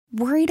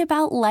Worried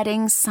about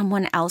letting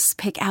someone else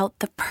pick out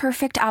the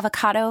perfect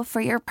avocado for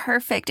your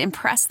perfect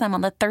impress them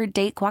on the third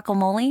date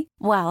guacamole?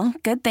 Well,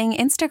 good thing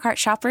Instacart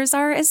shoppers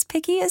are as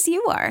picky as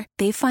you are.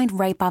 They find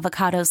ripe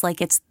avocados like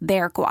it's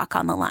their guac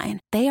on the line.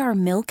 They are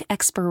milk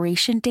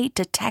expiration date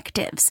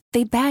detectives.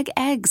 They bag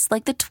eggs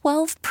like the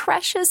 12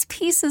 precious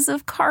pieces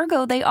of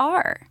cargo they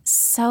are.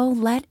 So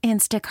let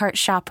Instacart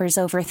shoppers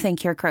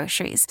overthink your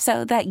groceries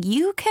so that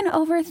you can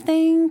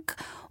overthink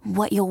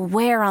what you'll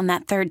wear on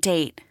that third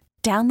date.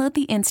 Download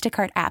the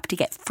Instacart app to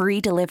get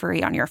free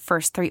delivery on your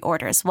first 3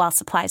 orders while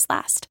supplies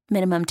last.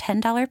 Minimum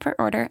 $10 per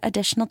order.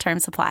 Additional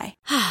terms apply.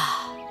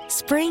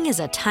 Spring is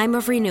a time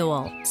of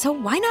renewal, so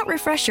why not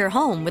refresh your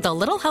home with a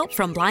little help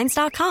from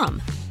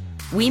Blinds.com?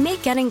 We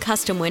make getting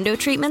custom window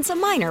treatments a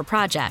minor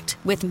project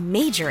with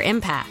major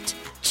impact.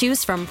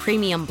 Choose from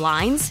premium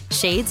blinds,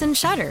 shades, and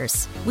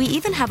shutters. We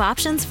even have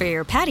options for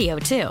your patio,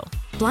 too.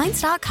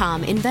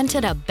 Blinds.com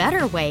invented a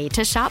better way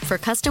to shop for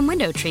custom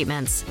window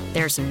treatments.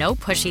 There's no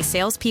pushy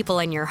salespeople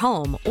in your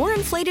home or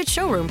inflated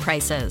showroom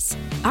prices.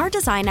 Our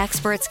design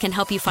experts can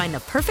help you find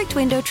the perfect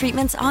window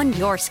treatments on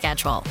your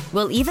schedule.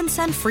 We'll even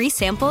send free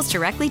samples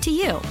directly to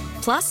you.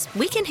 Plus,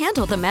 we can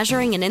handle the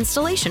measuring and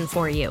installation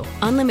for you.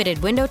 Unlimited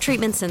window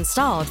treatments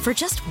installed for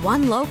just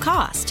one low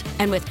cost.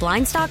 And with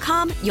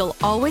Blinds.com, you'll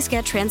always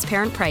get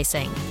transparent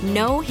pricing.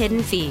 No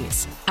hidden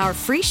fees. Our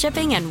free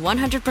shipping and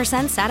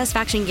 100%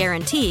 satisfaction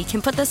guarantee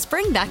can put the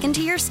spring back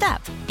into your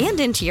step and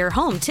into your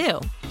home,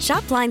 too.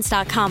 Shop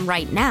Blinds.com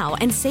right now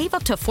and save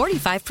up to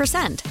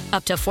 45%.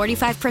 Up to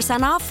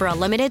 45% off for a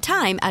limited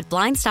time at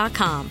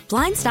Blinds.com.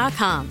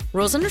 Blinds.com.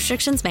 Rules and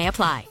restrictions may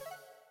apply.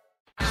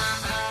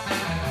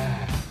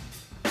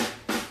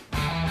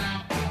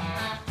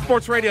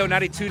 Sports Radio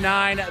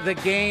 92.9, The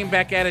Game,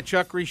 back at a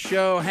Chuckery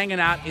Show, hanging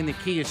out in the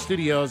Kia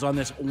studios on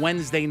this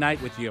Wednesday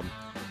night with you.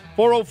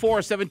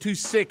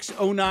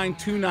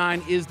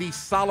 404-726-0929 is the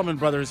Solomon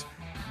Brothers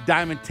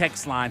Diamond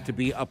text line to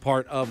be a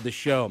part of the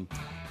show.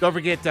 Don't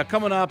forget,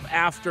 coming up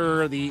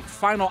after the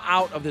final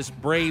out of this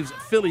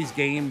Braves-Phillies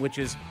game, which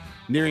is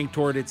nearing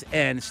toward its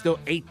end, still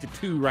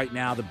 8-2 right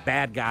now, the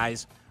bad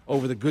guys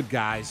over the good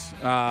guys.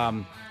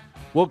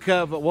 We'll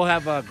have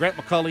Grant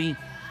McCulley,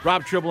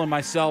 Rob Tribble, and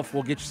myself.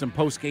 We'll get you some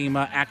post-game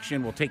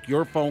action. We'll take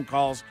your phone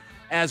calls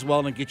as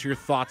well and get your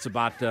thoughts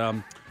about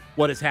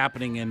what is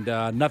happening, and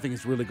nothing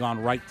has really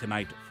gone right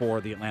tonight for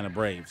the Atlanta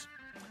Braves.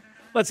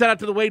 Let's head out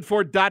to the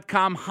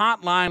WadeFord.com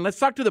hotline. Let's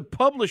talk to the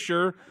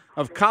publisher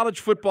of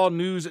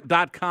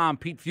collegefootballnews.com.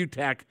 Pete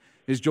Fiutak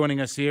is joining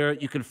us here.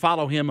 You can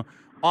follow him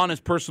on his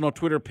personal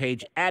Twitter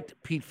page, at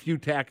Pete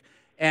Fiutak.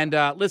 And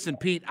listen,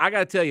 Pete, I got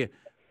to tell you,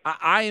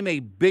 I am a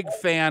big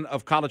fan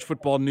of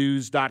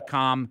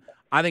collegefootballnews.com.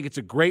 I think it's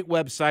a great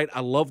website.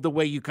 I love the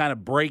way you kind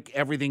of break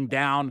everything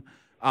down.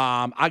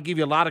 I'll give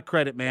you a lot of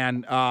credit,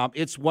 man.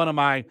 It's one of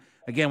my,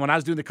 again, when I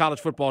was doing the college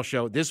football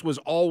show, this was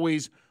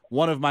always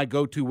one of my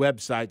go-to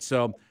websites.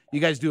 So you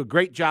guys do a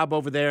great job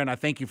over there, and I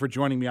thank you for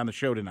joining me on the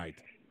show tonight.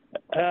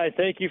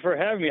 Thank you for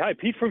having me. Hi,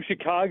 Pete from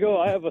Chicago.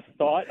 I have a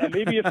thought.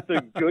 Maybe if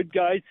the good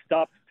guys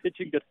stop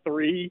pitching to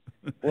 3,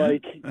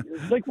 like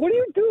what are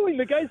you doing?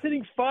 The guy's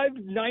hitting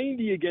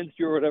 590 against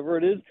you or whatever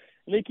it is,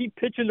 and they keep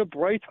pitching to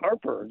Bryce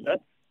Harper.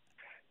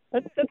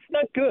 That's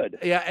not good.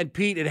 Yeah, and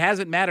Pete, it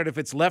hasn't mattered if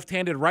it's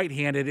left-handed,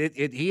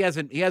 right-handed. He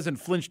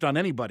hasn't flinched on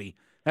anybody.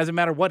 Hasn't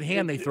mattered what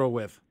hand they throw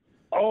with.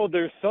 Oh,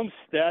 there's some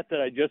stat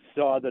that I just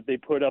saw that they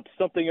put up,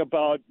 something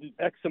about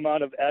X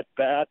amount of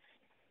at-bats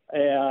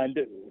and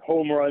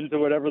home runs or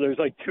whatever. There's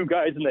like 2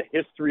 guys in the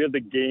history of the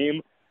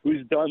game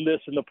who's done this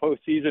in the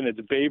postseason.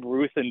 It's Babe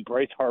Ruth and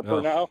Bryce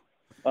Harper now.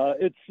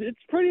 It's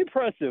pretty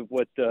impressive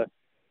what that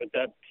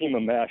team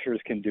of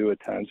mashers can do at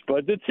times.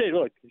 But let's say,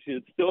 look,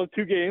 it's still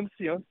 2 games.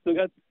 Still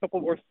got a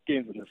couple more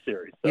games in the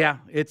series. So. Yeah,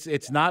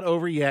 it's not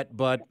over yet,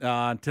 but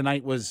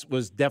tonight was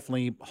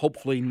definitely,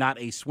 hopefully, not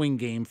a swing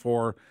game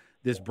for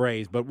this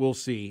Braves, but we'll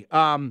see.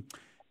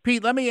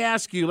 Pete, let me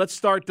ask you, let's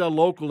start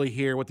locally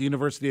here with the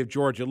University of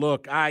Georgia.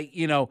 Look,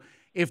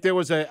 if there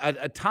was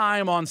a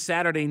time on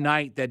Saturday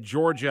night that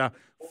Georgia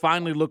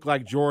finally looked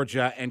like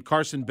Georgia and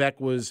Carson Beck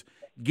was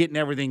getting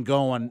everything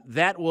going,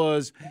 that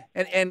was –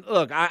 and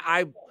look,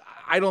 I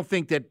don't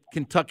think that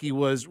Kentucky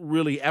was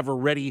really ever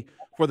ready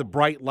for the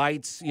bright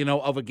lights,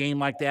 of a game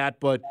like that,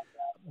 but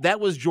that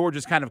was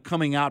Georgia's kind of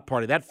coming out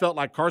party. That felt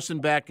like Carson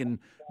Beck and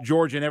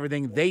Georgia and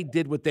everything. They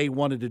did what they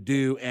wanted to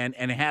do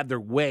and had their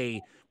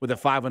way with a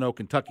 5-0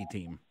 Kentucky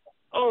team.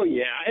 Oh,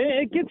 yeah. And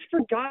it gets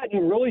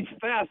forgotten really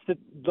fast that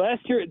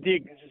last year, at the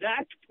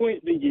exact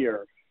point in the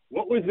year,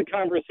 what was the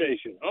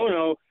conversation? Oh,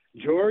 no,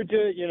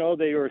 Georgia,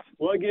 they were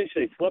sluggish.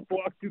 They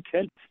sleptwalked through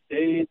Kent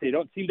State. They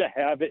don't seem to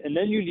have it. And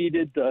then you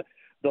needed the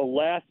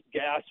last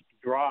gasp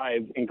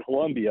drive in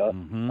Columbia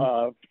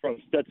from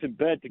Stetson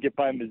Bennett to get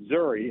by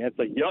Missouri. And it's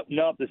like, nope,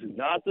 this is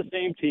not the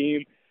same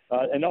team.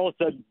 And all of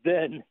a sudden,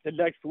 then the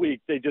next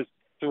week, they just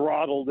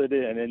throttled it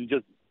in and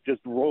just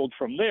rolled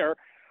from there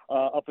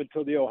up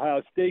until the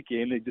Ohio State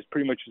game. They just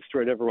pretty much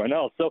destroyed everyone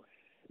else. So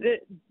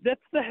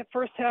that's the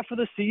first half of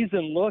the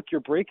season. Look,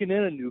 you're breaking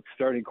in a new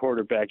starting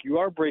quarterback. You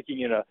are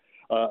breaking in a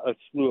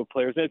slew of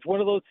players. And it's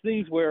one of those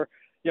things where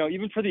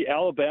even for the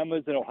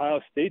Alabamas and Ohio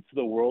States of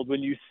the world,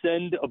 when you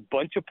send a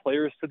bunch of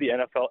players to the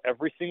NFL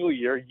every single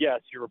year,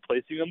 yes, you're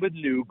replacing them with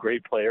new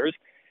great players,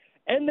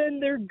 and then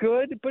they're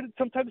good, but it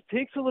sometimes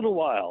takes a little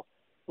while.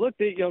 Look,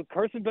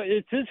 Carson,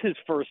 it is his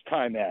first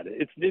time at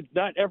it. It's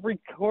not every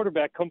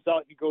quarterback comes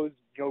out and goes,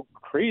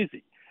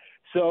 crazy.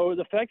 So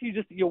the fact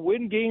that you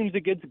win games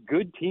against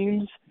good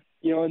teams,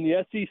 in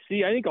the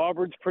SEC, I think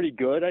Auburn's pretty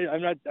good. I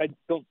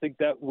don't think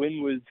that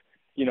win was,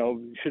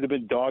 should have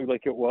been dogged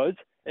like it was.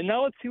 And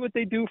now let's see what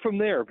they do from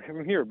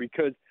here,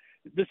 because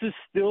this is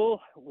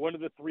still one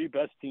of the three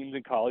best teams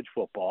in college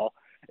football.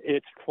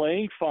 It's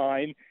playing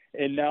fine,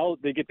 and now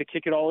they get to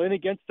kick it all in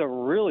against a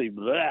really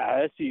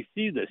SEC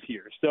this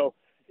year. So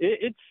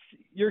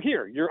you're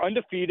here. You're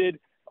undefeated.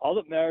 All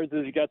that matters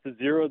is you got the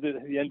 0 at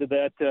the end of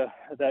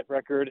that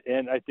record,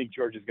 and I think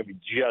Georgia's going to be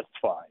just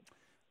fine.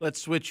 Let's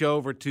switch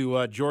over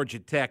to Georgia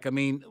Tech. I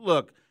mean,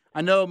 look,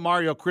 I know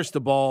Mario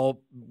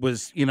Cristobal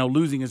was,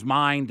 losing his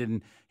mind,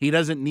 and he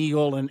doesn't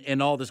kneel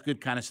and all this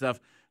good kind of stuff.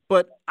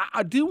 But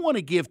I do want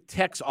to give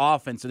Tech's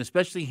offense, and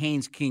especially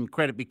Haynes King,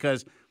 credit,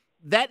 because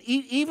that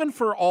even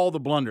for all the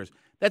blunders,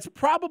 that's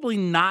probably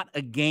not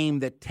a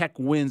game that Tech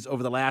wins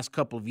over the last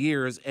couple of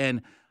years.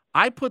 And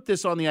I put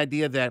this on the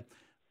idea that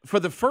for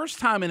the first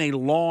time in a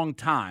long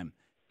time,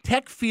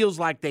 Tech feels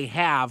like they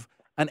have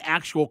an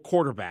actual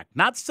quarterback,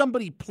 not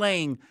somebody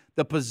playing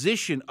the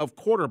position of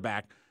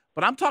quarterback,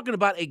 but I'm talking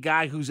about a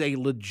guy who's a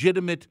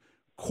legitimate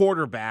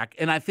quarterback,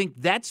 and I think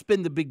that's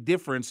been the big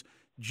difference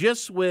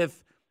just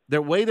with the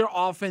way their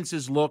offense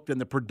has looked and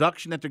the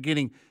production that they're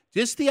getting,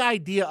 just the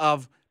idea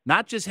of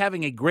not just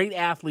having a great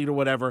athlete or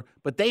whatever,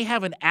 but they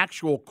have an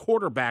actual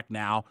quarterback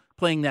now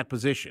playing that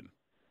position.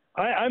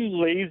 I'm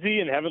lazy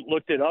and haven't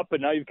looked it up,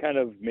 but now you've kind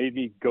of made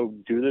me go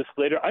do this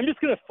later. I'm just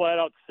going to flat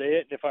out say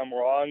it, and if I'm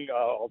wrong,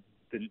 I'll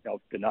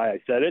deny I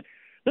said it.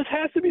 This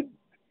has to be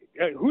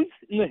who's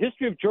in the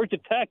history of Georgia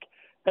Tech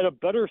had a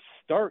better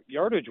start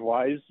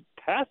yardage-wise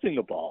passing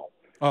the ball.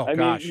 Oh,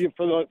 gosh.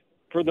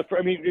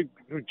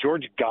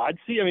 George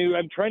Godsey. I mean,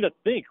 I'm trying to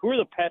think who are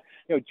the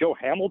Joe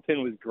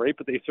Hamilton was great,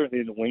 but they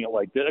certainly didn't wing it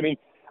like this. I mean,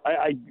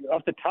 I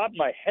off the top of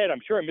my head, I'm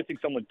sure I'm missing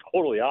someone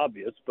totally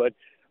obvious, but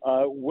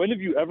when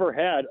have you ever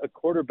had a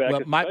quarterback,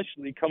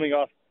 especially coming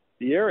off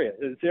this area?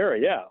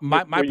 Yeah.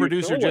 My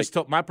producer just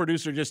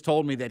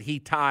told me that he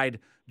tied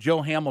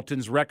Joe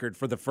Hamilton's record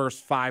for the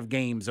first 5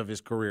 games of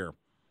his career.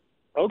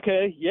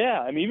 Okay, yeah.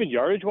 I mean, even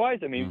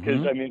yardage-wise,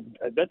 because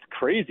that's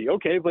crazy.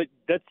 Okay, but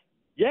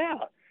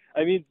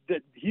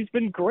he's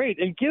been great,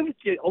 and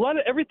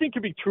everything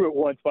can be true at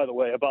once. By the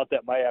way, about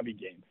that Miami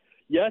game.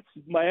 Yes,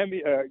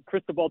 Miami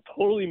Cristobal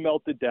totally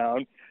melted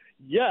down.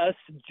 Yes,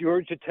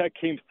 Georgia Tech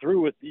came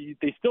through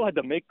they still had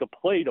to make the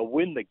play to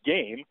win the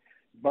game.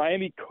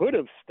 Miami could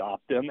have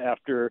stopped them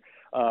after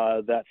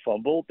that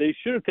fumble. They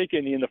should have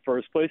taken it in the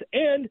first place,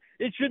 and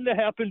it shouldn't have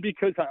happened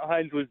because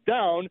Hines was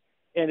down,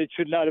 and it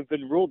should not have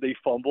been ruled a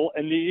fumble.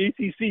 And the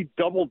ACC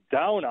doubled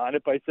down on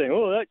it by saying,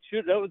 "Oh, that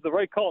was the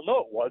right call."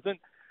 No, it wasn't.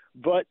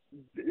 But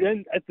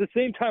then at the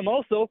same time,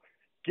 also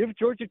give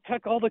Georgia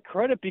Tech all the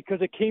credit because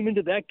it came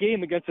into that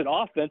game against an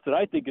offense that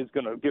I think is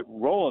going to get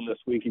rolling this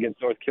week against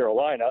North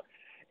Carolina.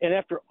 And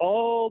after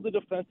all the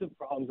defensive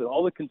problems and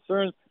all the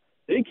concerns,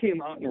 they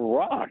came out and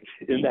rocked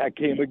in that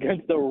game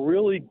against a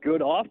really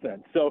good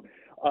offense. So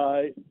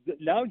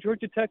now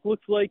Georgia Tech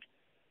looks like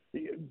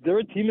they're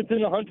a team that's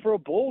in the hunt for a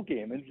bowl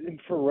game.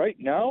 And for right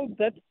now,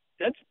 that's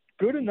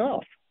good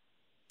enough.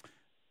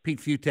 Pete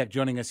Fiutak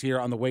joining us here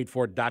on the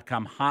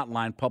WadeFord.com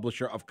hotline,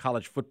 publisher of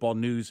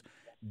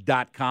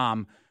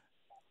collegefootballnews.com.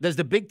 Does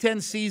the Big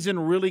Ten season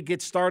really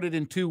get started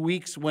in 2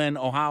 weeks when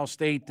Ohio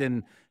State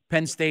and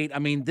Penn State? I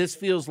mean, this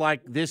feels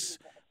like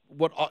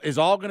what is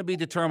all going to be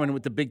determined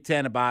with the Big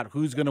Ten about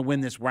who's going to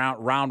win this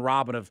round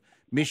robin of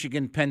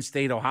Michigan, Penn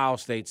State, Ohio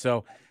State.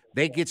 So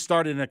they get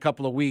started in a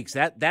couple of weeks.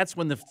 That's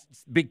when the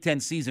Big Ten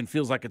season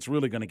feels like it's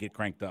really going to get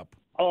cranked up.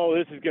 Oh,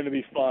 this is going to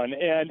be fun.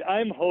 And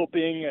I'm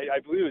hoping, I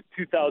believe it was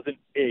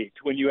 2008,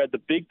 when you had the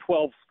Big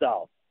 12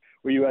 South,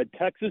 where you had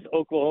Texas,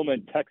 Oklahoma,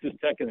 and Texas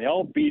Tech, and they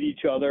all beat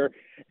each other,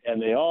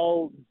 and they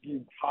all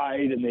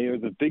tied, and there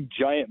was a big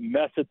giant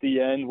mess at the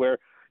end where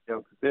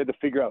they had to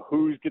figure out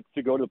who gets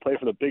to go to play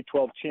for the Big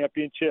 12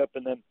 championship.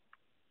 And then,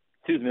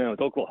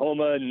 with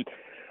Oklahoma, and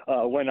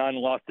went on and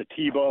lost to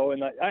Tebow.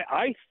 And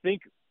I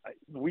think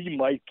we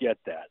might get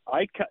that.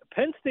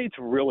 Penn State's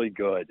really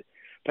good.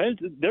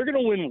 They're going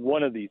to win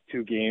one of these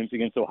 2 games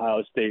against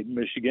Ohio State and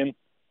Michigan.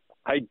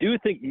 I do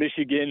think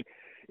Michigan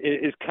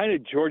is kind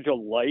of Georgia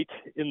light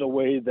in the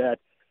way that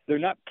they're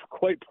not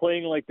quite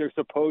playing like they're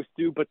supposed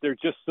to, but they're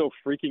just so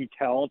freaking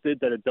talented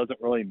that it doesn't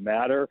really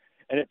matter.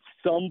 And at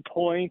some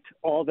point,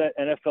 all that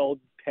NFL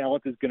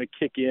talent is going to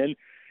kick in,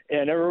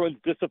 and everyone's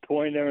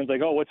disappointed. Everyone's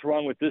like, "Oh, what's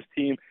wrong with this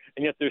team?"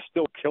 And yet they're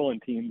still killing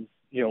teams,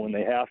 when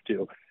they have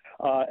to.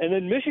 And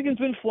then Michigan's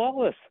been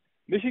flawless.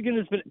 Michigan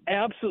has been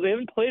absolutely – they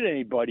haven't played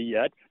anybody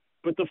yet,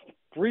 but the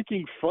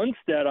freaking fun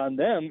stat on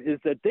them is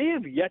that they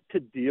have yet to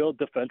deal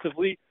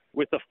defensively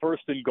with the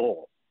 1st and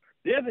goal.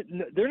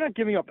 They're not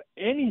giving up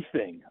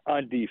anything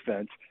on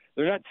defense.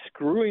 They're not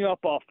screwing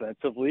up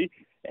offensively.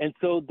 And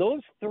so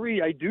those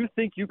three, I do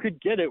think you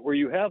could get it where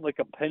you have like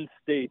a Penn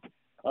State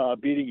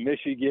beating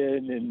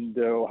Michigan and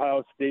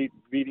Ohio State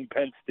beating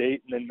Penn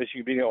State and then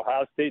Michigan beating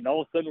Ohio State. And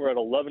all of a sudden we're at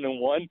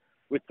 11-1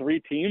 with three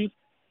teams.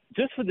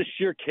 Just for the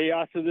sheer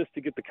chaos of this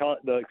to get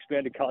the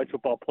expanded college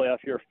football playoff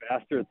here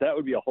faster, that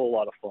would be a whole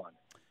lot of fun.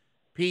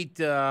 Pete,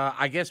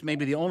 I guess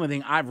maybe the only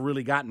thing I've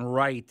really gotten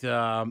right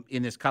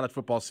in this college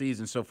football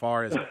season so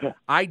far is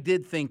I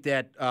did think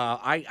that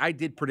I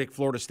did predict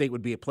Florida State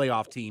would be a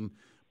playoff team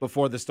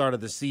before the start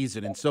of the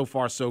season, and so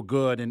far so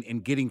good in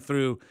getting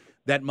through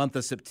that month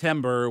of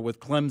September with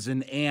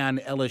Clemson and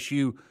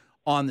LSU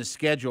on the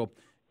schedule.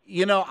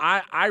 You know,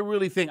 I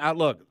really think,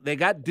 look, they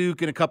got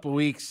Duke in a couple of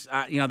weeks.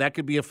 That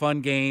could be a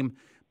fun game.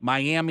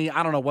 Miami,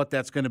 I don't know what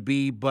that's going to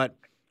be, but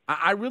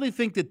I really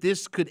think that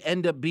this could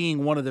end up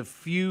being one of the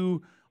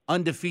few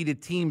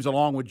undefeated teams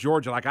along with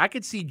Georgia. Like, I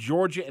could see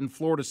Georgia and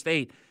Florida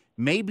State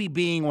maybe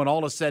being, when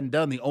all is said and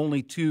done, the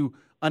only two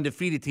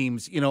undefeated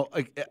teams,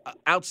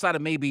 outside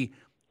of maybe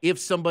if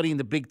somebody in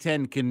the Big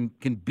Ten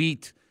can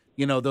beat,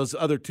 those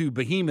other two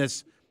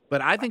behemoths.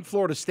 But I think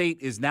Florida State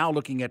is now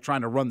looking at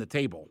trying to run the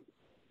table.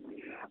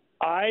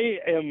 I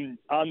am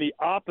on the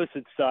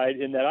opposite side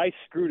in that I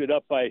screwed it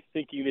up by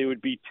thinking they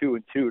would be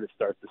 2-2 to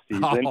start the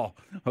season. Oh,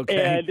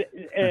 okay.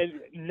 And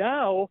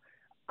now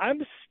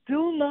I'm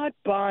still not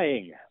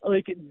buying.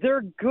 Like,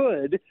 they're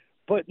good,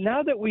 but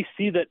now that we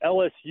see that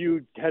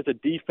LSU has a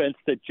defense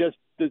that just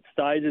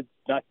decided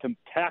not to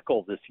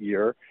tackle this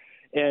year,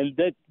 and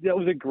that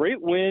was a great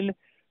win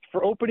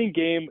for opening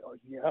game.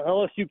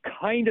 LSU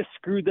kind of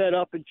screwed that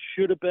up and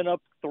should have been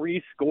up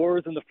 3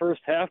 scores in the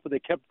first half, but they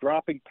kept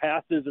dropping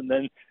passes, and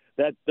then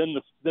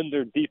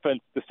their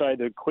defense decided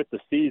to quit the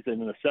season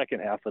in the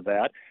second half of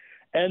that.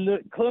 And the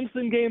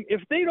Clemson game,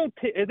 if they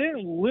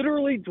didn't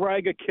literally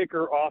drag a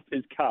kicker off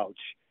his couch,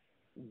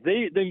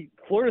 then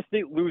Florida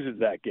State loses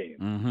that game.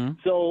 Mm-hmm.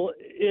 So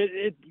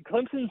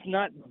Clemson's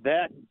not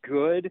that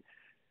good.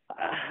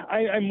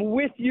 I'm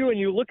with you, and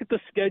you look at the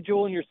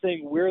schedule and you're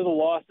saying where are the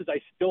losses. I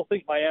still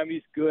think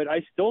Miami's good.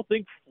 I still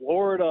think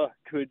Florida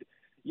could.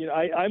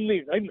 I'm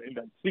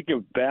speaking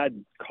of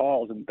bad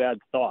calls and bad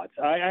thoughts.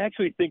 I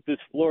actually think this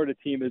Florida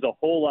team is a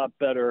whole lot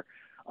better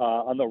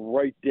on the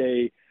right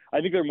day.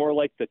 I think they're more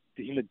like the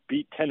team that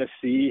beat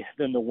Tennessee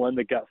than the one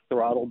that got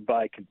throttled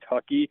by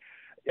Kentucky.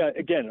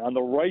 Again, on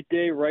the right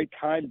day, right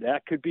time,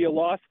 that could be a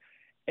loss.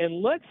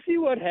 And let's see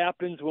what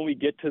happens when we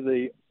get to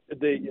the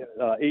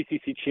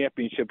ACC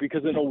championship,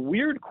 because in a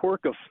weird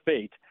quirk of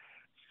fate,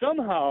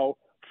 somehow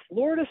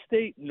Florida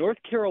State, North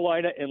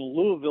Carolina, and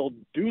Louisville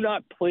do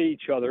not play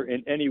each other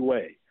in any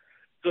way.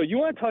 So you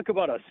want to talk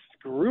about a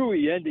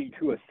screwy ending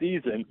to a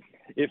season.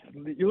 If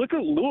you look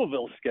at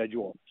Louisville's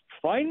schedule,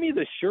 find me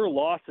the sure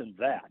loss in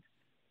that.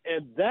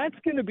 And that's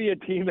going to be a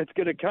team that's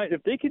going to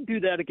if they can do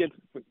that against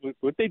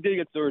what they did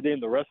against Notre Dame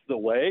the rest of the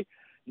way,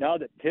 now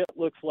that Pitt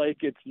looks like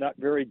it's not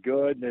very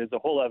good and there's a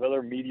whole lot of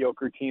other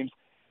mediocre teams,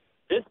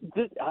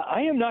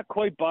 I am not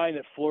quite buying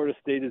that Florida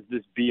State is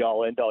this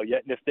be-all, end-all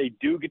yet. And if they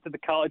do get to the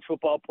college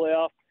football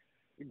playoff,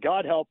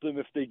 God help them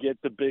if they get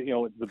the Big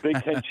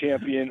Ten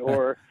champion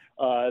or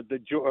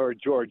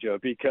Georgia,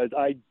 because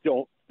I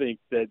don't think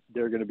that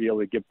they're going to be able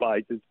to get by.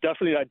 It's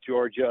definitely not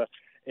Georgia,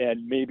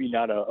 and maybe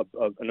not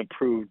an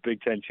improved Big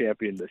Ten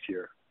champion this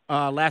year.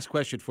 Last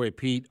question for you,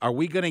 Pete. Are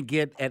we going to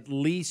get at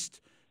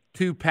least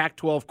 2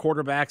 Pac-12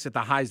 quarterbacks at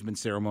the Heisman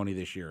ceremony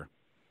this year?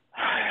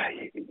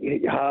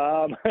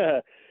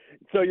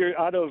 So you're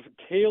out of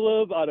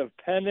Caleb, out of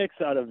Penix,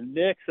 out of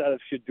Nix, out of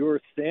Shedeur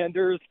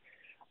Sanders.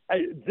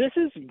 This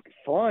is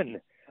fun.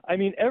 I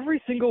mean,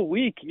 every single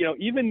week,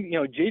 even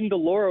Jaden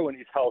DeLauro when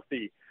he's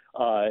healthy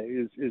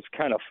is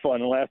kind of fun.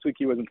 And last week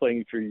he wasn't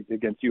playing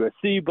against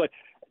USC, but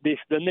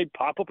then they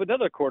pop up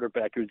another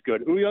quarterback who's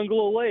good.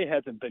 Uiagalelei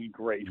hasn't been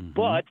great,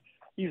 but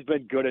he's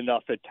been good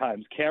enough at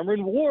times.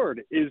 Cameron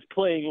Ward is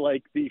playing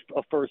like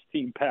a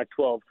first-team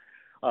Pac-12,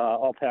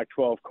 all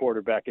Pac-12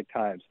 quarterback at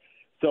times.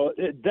 So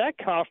that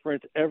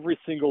conference every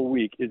single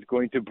week is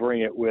going to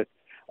bring it with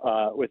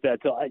that.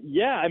 So,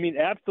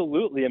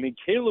 absolutely. I mean,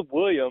 Caleb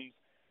Williams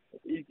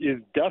is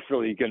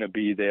definitely going to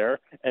be there.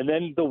 And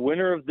then the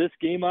winner of this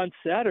game on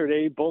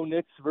Saturday, Bo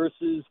Nix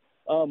versus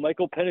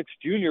Michael Penix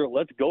Jr.,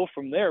 let's go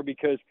from there,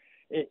 because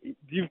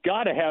you've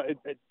got to have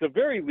 – at the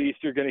very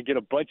least, you're going to get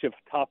a bunch of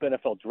top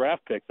NFL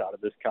draft picks out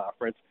of this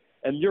conference.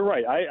 And you're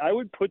right. I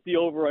would put the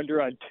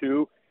over-under on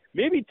 2.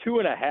 Maybe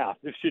 2.5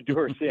 if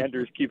Shedeur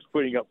Sanders keeps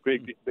putting up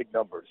big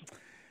numbers.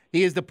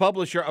 He is the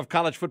publisher of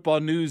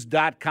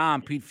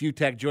collegefootballnews.com. Pete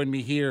Fiutak joined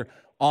me here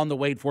on the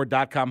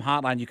waitfor.com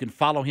hotline. You can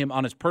follow him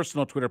on his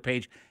personal Twitter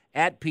page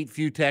at Pete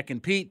Fiutak.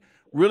 And Pete,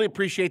 really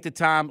appreciate the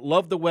time.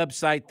 Love the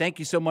website. Thank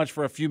you so much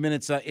for a few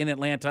minutes in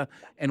Atlanta,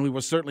 and we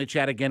will certainly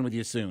chat again with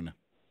you soon.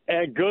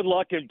 And good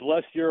luck and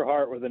bless your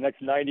heart with the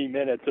next 90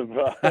 minutes of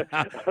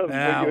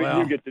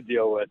you get to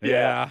deal with.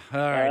 Yeah. All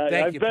right.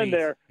 Thank you, I've been Pete.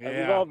 there.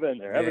 Yeah. We've all been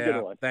there. Have a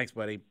good one. Thanks,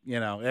 buddy.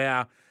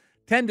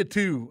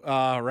 10-2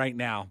 right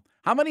now.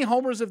 How many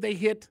homers have they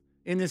hit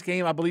in this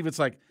game? I believe it's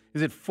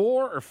is it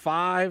 4 or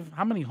 5?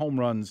 How many home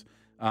runs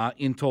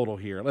in total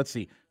here? Let's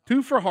see.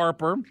 2 for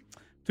Harper,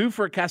 2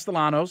 for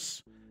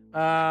Castellanos.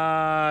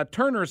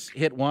 Turner's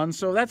hit 1,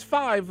 so that's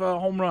 5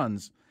 home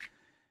runs.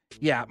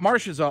 Yeah,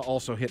 Marsh has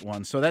also hit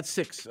 1, so that's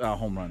 6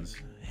 home runs.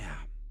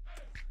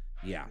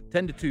 Yeah,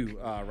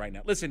 10-2 right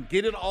now. Listen,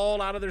 get it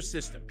all out of their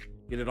system.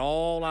 Get it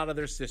all out of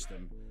their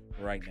system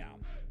right now.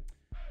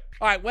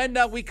 All right, when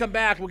we come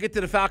back, we'll get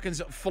to the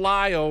Falcons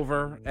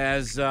flyover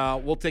as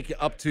we'll take you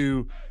up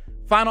to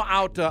final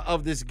out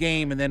of this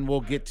game, and then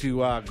we'll get to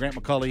Grant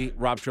McCulley,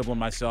 Rob Tribble, and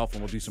myself,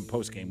 and we'll do some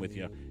post-game with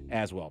you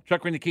as well.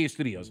 Chuckery in the Kia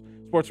Studios,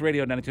 Sports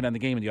Radio 92.9 The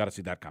Game, and the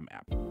Odyssey.com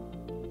app.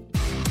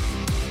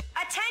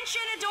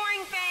 Attention,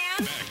 adoring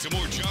fans! Back to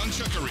more Jon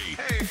Chuckery.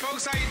 Hey,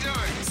 folks, how you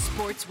doing?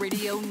 Sports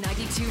Radio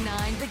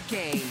 92.9 The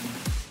Game.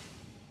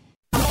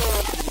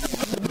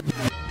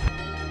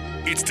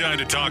 It's time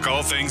to talk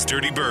all things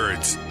Dirty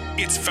Birds.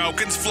 It's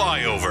Falcons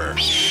Flyover.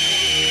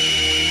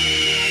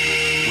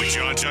 With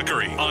Jon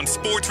Chuckery on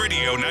Sports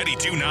Radio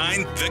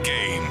 92.9 The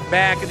Game.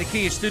 Back in the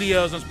Kia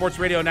Studios on Sports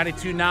Radio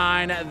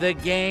 92.9 The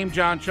Game,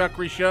 Jon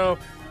Chuckery Show.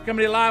 Coming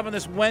to you live on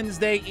this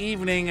Wednesday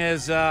evening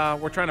as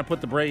we're trying to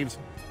put the Braves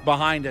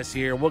behind us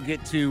here. We'll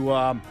get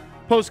to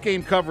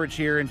post-game coverage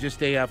here in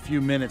just a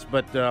few minutes.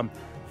 But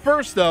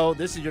first, though,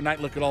 this is your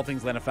night look at all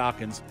things Atlanta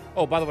Falcons.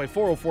 Oh, by the way,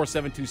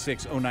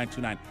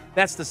 404-726-0929.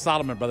 That's the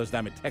Solomon Brothers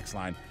Diamond text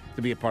line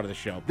to be a part of the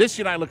show. This is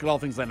your night look at all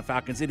things Atlanta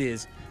Falcons. It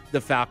is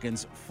the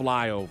Falcons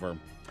flyover.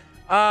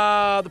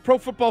 The Pro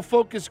Football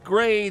Focus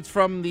grades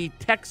from the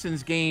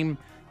Texans game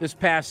this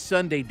past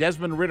Sunday.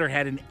 Desmond Ridder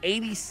had an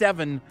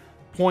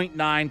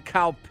 87.9.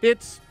 Kyle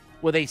Pitts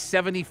with a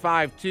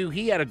 75.2.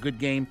 He had a good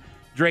game.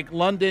 Drake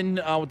London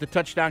with the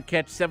touchdown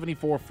catch,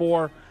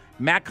 74.4.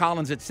 Matt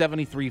Collins at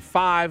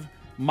 73.5.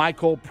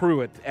 Michael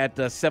Pruitt at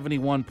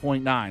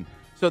 71.9.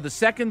 So the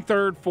second,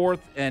 third,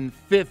 fourth, and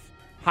fifth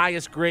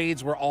highest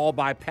grades were all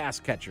by pass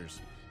catchers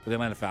for the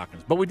Atlanta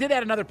Falcons. But we did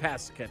add another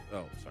pass catch.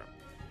 Oh, sorry.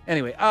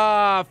 Anyway,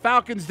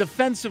 Falcons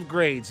defensive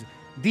grades.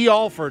 D.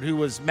 Alford, who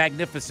was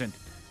magnificent.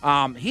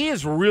 He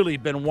has really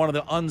been one of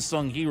the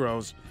unsung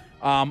heroes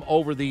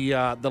over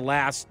the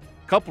last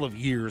couple of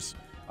years.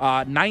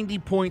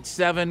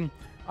 90.7.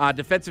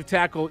 Defensive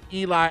tackle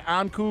Eli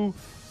Anku,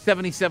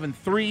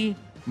 77.3.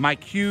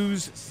 Mike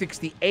Hughes,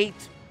 68.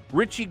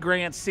 Richie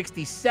Grant,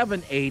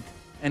 67.8.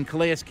 And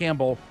Calais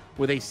Campbell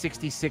with a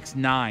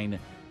 66.9.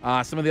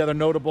 Some of the other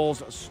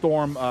notables,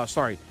 Storm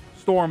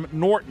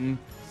Norton,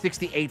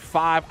 68.5.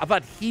 I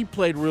thought he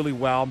played really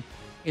well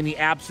in the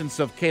absence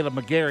of Caleb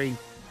McGarry.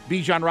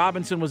 Bijan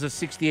Robinson was a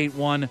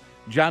 68.1.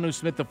 Jonnu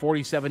Smith, a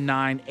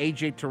 47.9.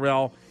 A.J.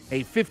 Terrell,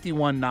 a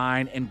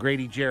 51.9. And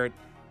Grady Jarrett,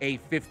 a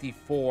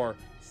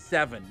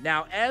 54.7.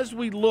 Now, as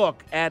we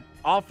look at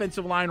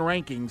offensive line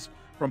rankings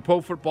from Pro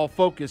Football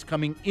Focus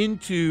coming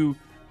into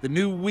the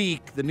new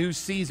week, the new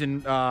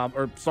season,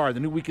 the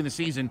new week in the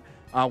season,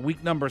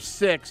 week number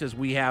 6, as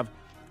we have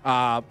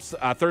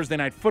Thursday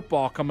night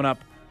football coming up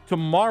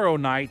tomorrow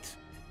night.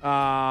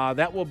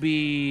 That will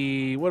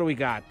be, what do we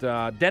got?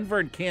 Denver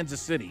and Kansas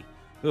City.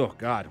 Oh,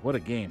 God, what a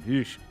game.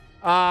 Eesh.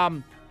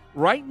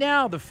 Right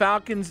now, the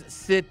Falcons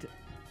sit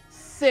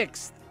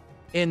 6th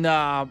in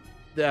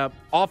the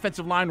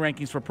offensive line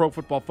rankings for Pro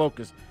Football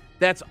Focus.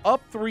 That's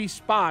up 3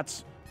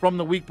 spots from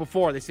the week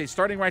before. They say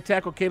starting right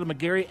tackle Caleb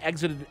McGarry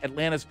exited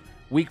Atlanta's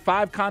Week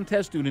 5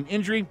 contest due to an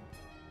injury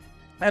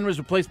and was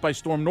replaced by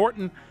Storm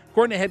Norton.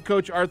 According to head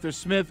coach Arthur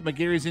Smith,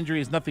 McGarry's injury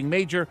is nothing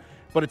major,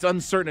 but it's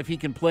uncertain if he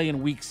can play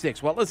in Week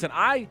 6. Well, listen,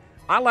 I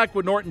like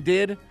what Norton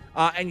did,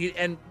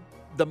 and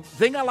the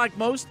thing I like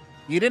most,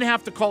 you didn't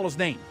have to call his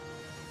name,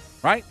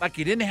 right? Like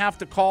you didn't have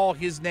to call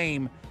his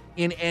name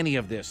in any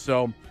of this.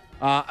 So,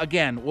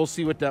 again, we'll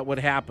see what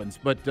happens.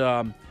 But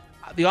the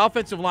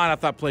offensive line, I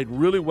thought, played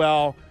really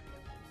well.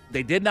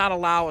 They did not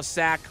allow a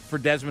sack for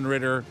Desmond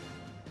Ridder.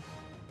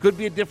 Could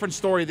be a different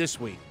story this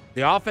week.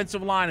 The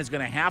offensive line is going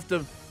to have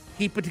to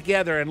keep it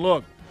together. And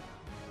look,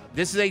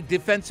 this is a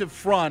defensive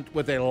front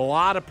with a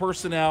lot of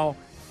personnel,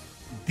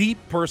 deep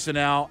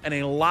personnel, and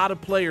a lot of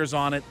players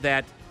on it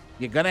that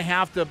you're going to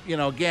have to,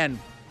 again,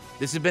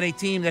 this has been a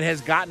team that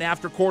has gotten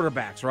after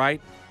quarterbacks, right?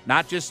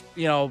 Not just,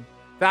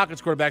 Falcons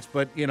quarterbacks,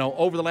 but,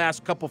 over the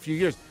last few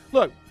years.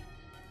 Look,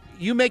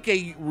 you make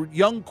a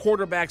young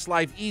quarterback's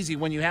life easy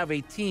when you have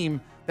a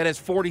team that has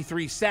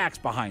 43 sacks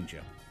behind you,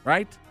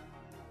 right?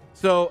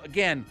 So,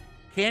 again,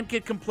 can't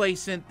get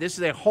complacent. This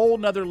is a whole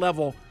nother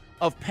level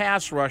of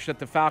pass rush that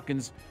the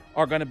Falcons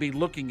are going to be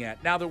looking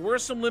at. Now, there were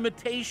some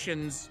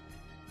limitations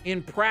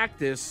in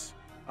practice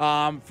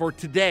for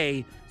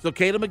today. So,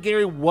 Caleb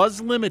McGarry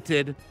was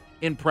limited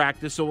in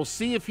practice. So, we'll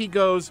see if he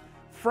goes.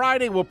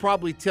 Friday will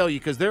probably tell you,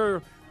 because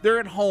they're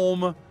at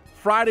home.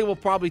 Friday will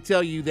probably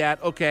tell you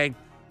that, okay,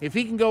 if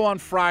he can go on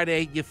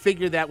Friday, you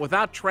figure that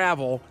without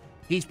travel,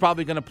 he's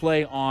probably going to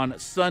play on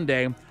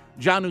Sunday.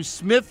 Jonnu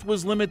Smith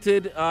was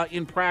limited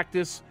in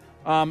practice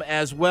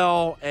as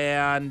well.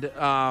 And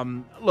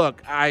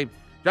look,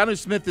 Jonnu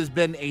Smith has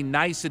been a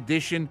nice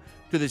addition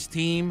to this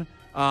team.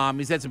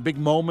 He's had some big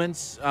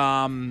moments.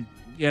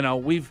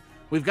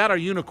 We've got our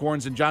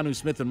unicorns in Jonnu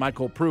Smith and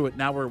Michael Pruitt.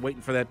 Now we're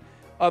waiting for that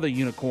other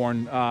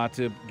unicorn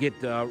to get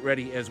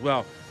ready as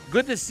well.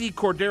 good to see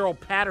Cordero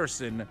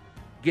Patterson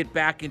get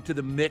back into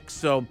the mix.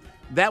 So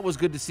that was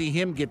good to see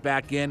him get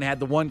back in, had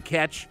the one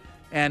catch.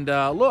 And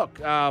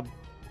all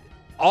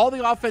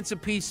the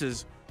offensive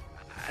pieces,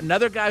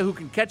 another guy who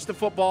can catch the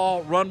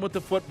football, run with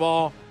the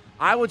football.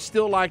 I would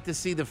still like to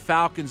see the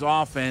Falcons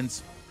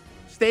offense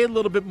stay a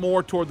little bit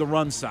more toward the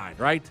run side,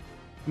 right?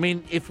 I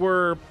mean, if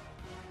we're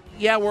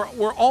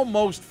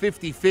almost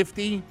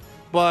 50-50,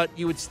 but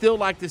you would still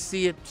like to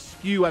see it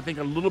skew, I think,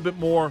 a little bit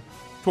more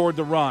toward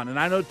the run. And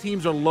I know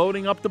teams are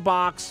loading up the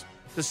box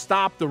to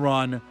stop the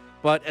run,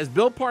 but as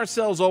Bill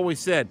Parcells always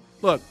said,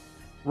 look,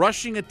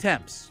 rushing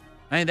attempts.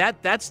 I mean,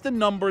 that's the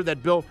number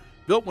that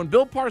when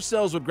Bill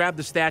Parcells would grab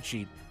the stat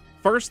sheet,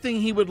 first thing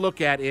he would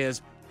look at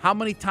is how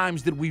many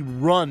times did we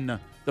run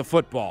the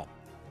football?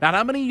 Not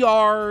how many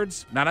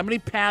yards, not how many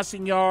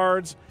passing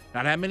yards,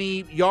 not how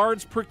many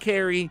yards per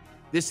carry,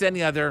 this and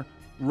the other,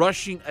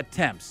 rushing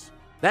attempts.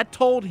 That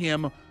told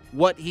him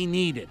what he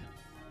needed.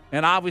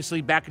 And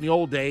obviously back in the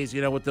old days,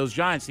 with those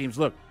Giants teams,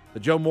 look, the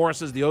Joe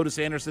Morrises, the Otis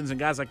Andersons, and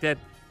guys like that,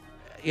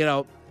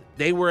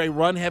 they were a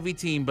run-heavy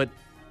team, but,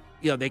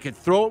 they could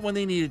throw it when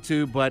they needed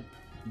to, but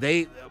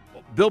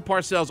Bill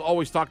Parcells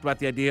always talked about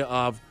the idea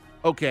of,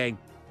 okay,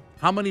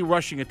 how many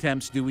rushing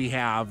attempts do we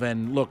have?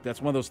 And look, that's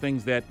one of those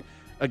things that,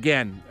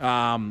 again,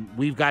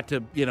 we've got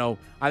to,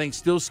 I think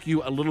still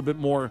skew a little bit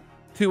more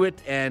to it.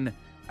 And,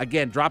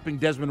 again, dropping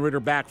Desmond Ridder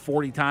back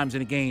 40 times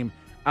in a game,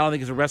 I don't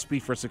think is a recipe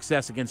for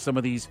success against some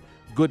of these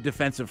good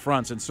defensive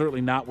fronts, and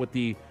certainly not with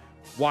the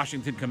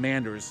Washington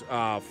Commanders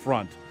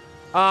front.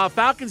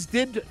 Falcons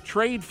did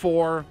trade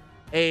for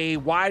a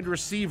wide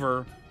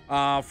receiver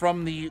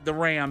from the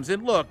Rams.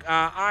 And look,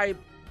 I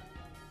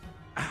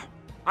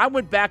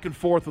went back and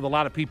forth with a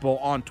lot of people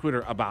on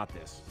Twitter about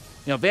this.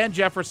 Van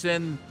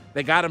Jefferson,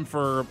 they got him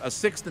for a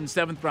 6th and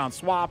 7th round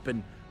swap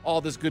and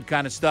all this good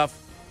kind of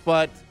stuff.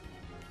 But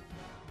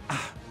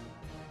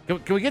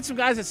can we get some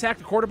guys that sack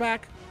the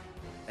quarterback?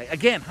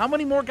 Again, how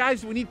many more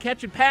guys do we need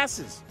catching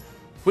passes?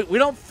 We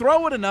don't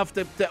throw it enough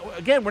to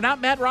again, we're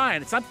not Matt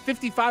Ryan. It's not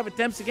 55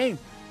 attempts a game.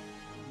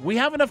 We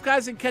have enough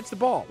guys that can catch the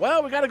ball.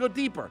 Well, we got to go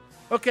deeper.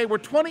 Okay, we're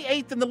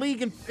 28th in the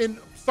league in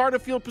starting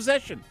field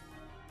possession.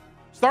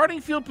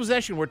 Starting field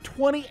possession, we're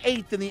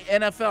 28th in the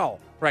NFL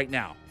right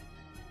now.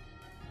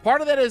 Part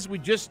of that is we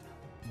just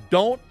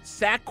don't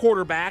sack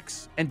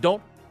quarterbacks and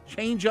don't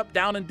change up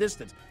down in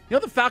distance. The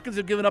Falcons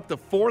have given up the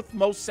 4th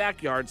most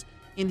sack yards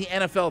in the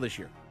NFL this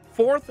year.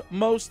 4th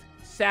most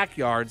sack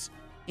yards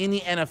in the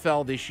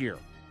NFL this year.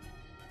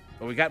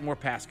 But we got more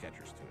pass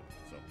catchers to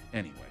it. So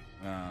anyway,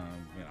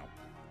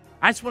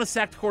 I just want to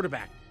sack the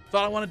quarterback. That's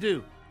all I want to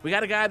do. We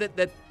got a guy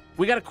that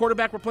we got a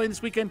quarterback we're playing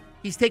this weekend.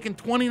 He's taken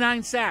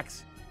 29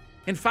 sacks.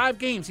 In 5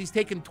 games, he's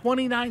taken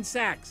 29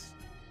 sacks.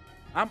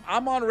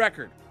 I'm on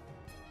record.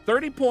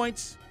 30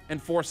 points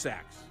and 4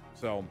 sacks.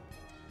 So,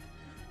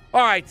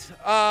 all right,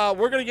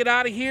 we're going to get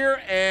out of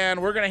here,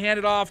 and we're going to hand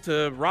it off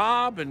to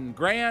Rob and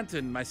Grant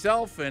and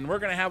myself, and we're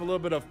going to have a little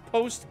bit of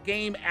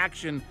post-game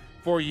action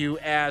for you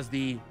as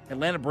the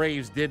Atlanta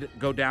Braves did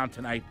go down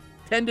tonight,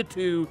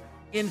 10-2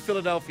 in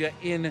Philadelphia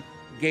in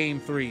Game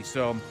 3.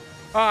 So,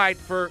 all right,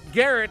 for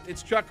Garrett,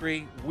 it's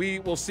Chuckery. We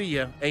will see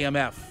you,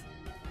 AMF.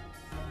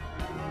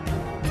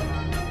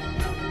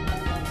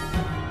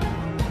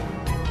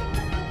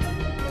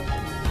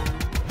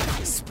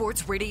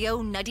 Sports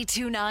Radio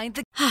 92.9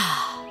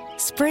 The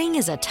Spring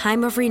is a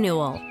time of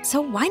renewal,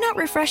 so why not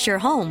refresh your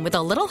home with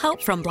a little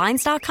help from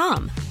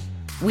Blinds.com?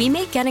 We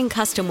make getting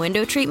custom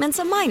window treatments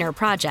a minor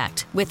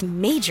project with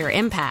major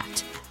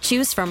impact.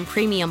 Choose from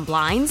premium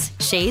blinds,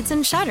 shades,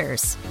 and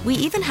shutters. We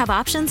even have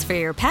options for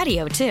your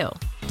patio, too.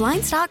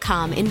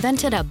 Blinds.com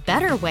invented a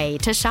better way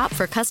to shop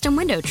for custom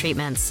window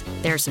treatments.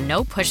 There's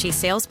no pushy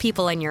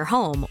salespeople in your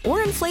home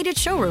or inflated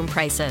showroom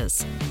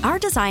prices. Our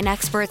design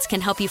experts can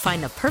help you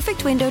find the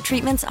perfect window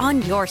treatments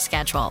on your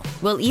schedule.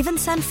 We'll even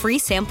send free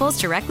samples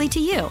directly to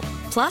you.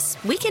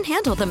 Plus, we can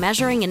handle the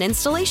measuring and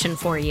installation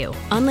for you.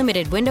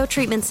 Unlimited window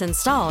treatments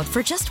installed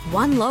for just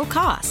one low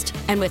cost.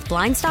 And with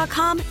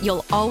Blinds.com,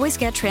 you'll always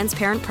get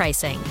transparent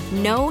pricing.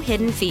 No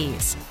hidden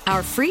fees.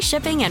 Our free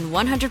shipping and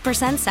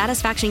 100%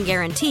 satisfaction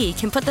guarantee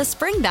can put the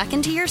spring back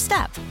into your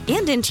step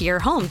and into your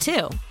home,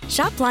 too.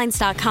 Shop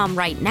Blinds.com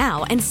right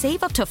now and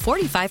save up to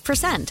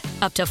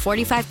 45%. Up to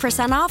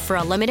 45% off for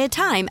a limited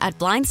time at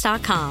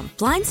Blinds.com.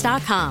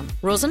 Blinds.com.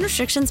 Rules and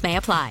restrictions may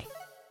apply.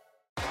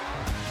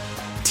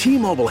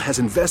 T-Mobile has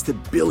invested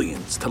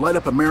billions to light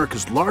up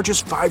America's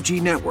largest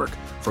 5G network,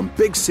 from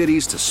big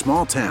cities to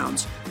small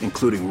towns,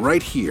 including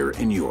right here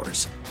in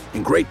yours.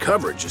 And great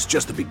coverage is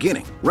just the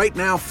beginning. Right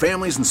now,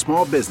 families and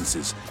small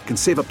businesses can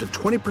save up to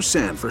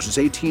 20% versus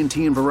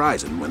AT&T and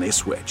Verizon when they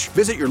switch.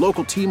 Visit your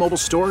local T-Mobile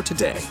store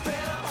today.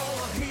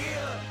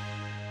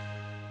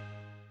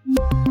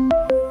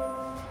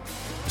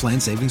 Plan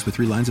savings with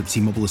 3 lines of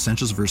T-Mobile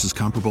Essentials versus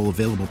comparable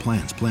available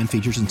plans. Plan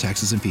features and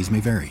taxes and fees may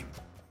vary.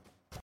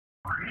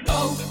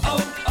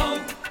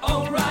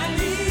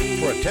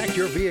 We're at Protect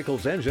your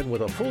vehicle's engine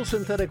with a full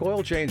synthetic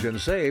oil change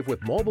and save with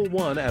Mobil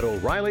 1 at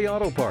O'Reilly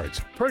Auto Parts.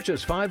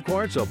 Purchase 5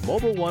 quarts of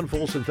Mobil 1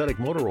 full synthetic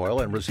motor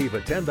oil and receive a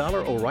 $10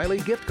 O'Reilly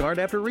gift card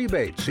after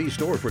rebate. See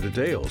store for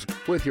details.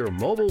 With your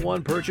Mobil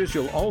 1 purchase,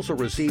 you'll also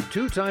receive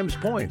 2 times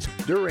points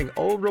during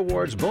O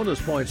Rewards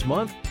Bonus Points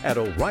Month at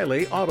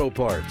O'Reilly Auto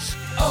Parts.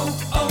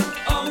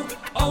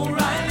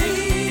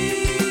 O'Reilly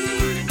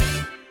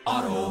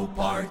Auto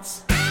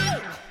Parts.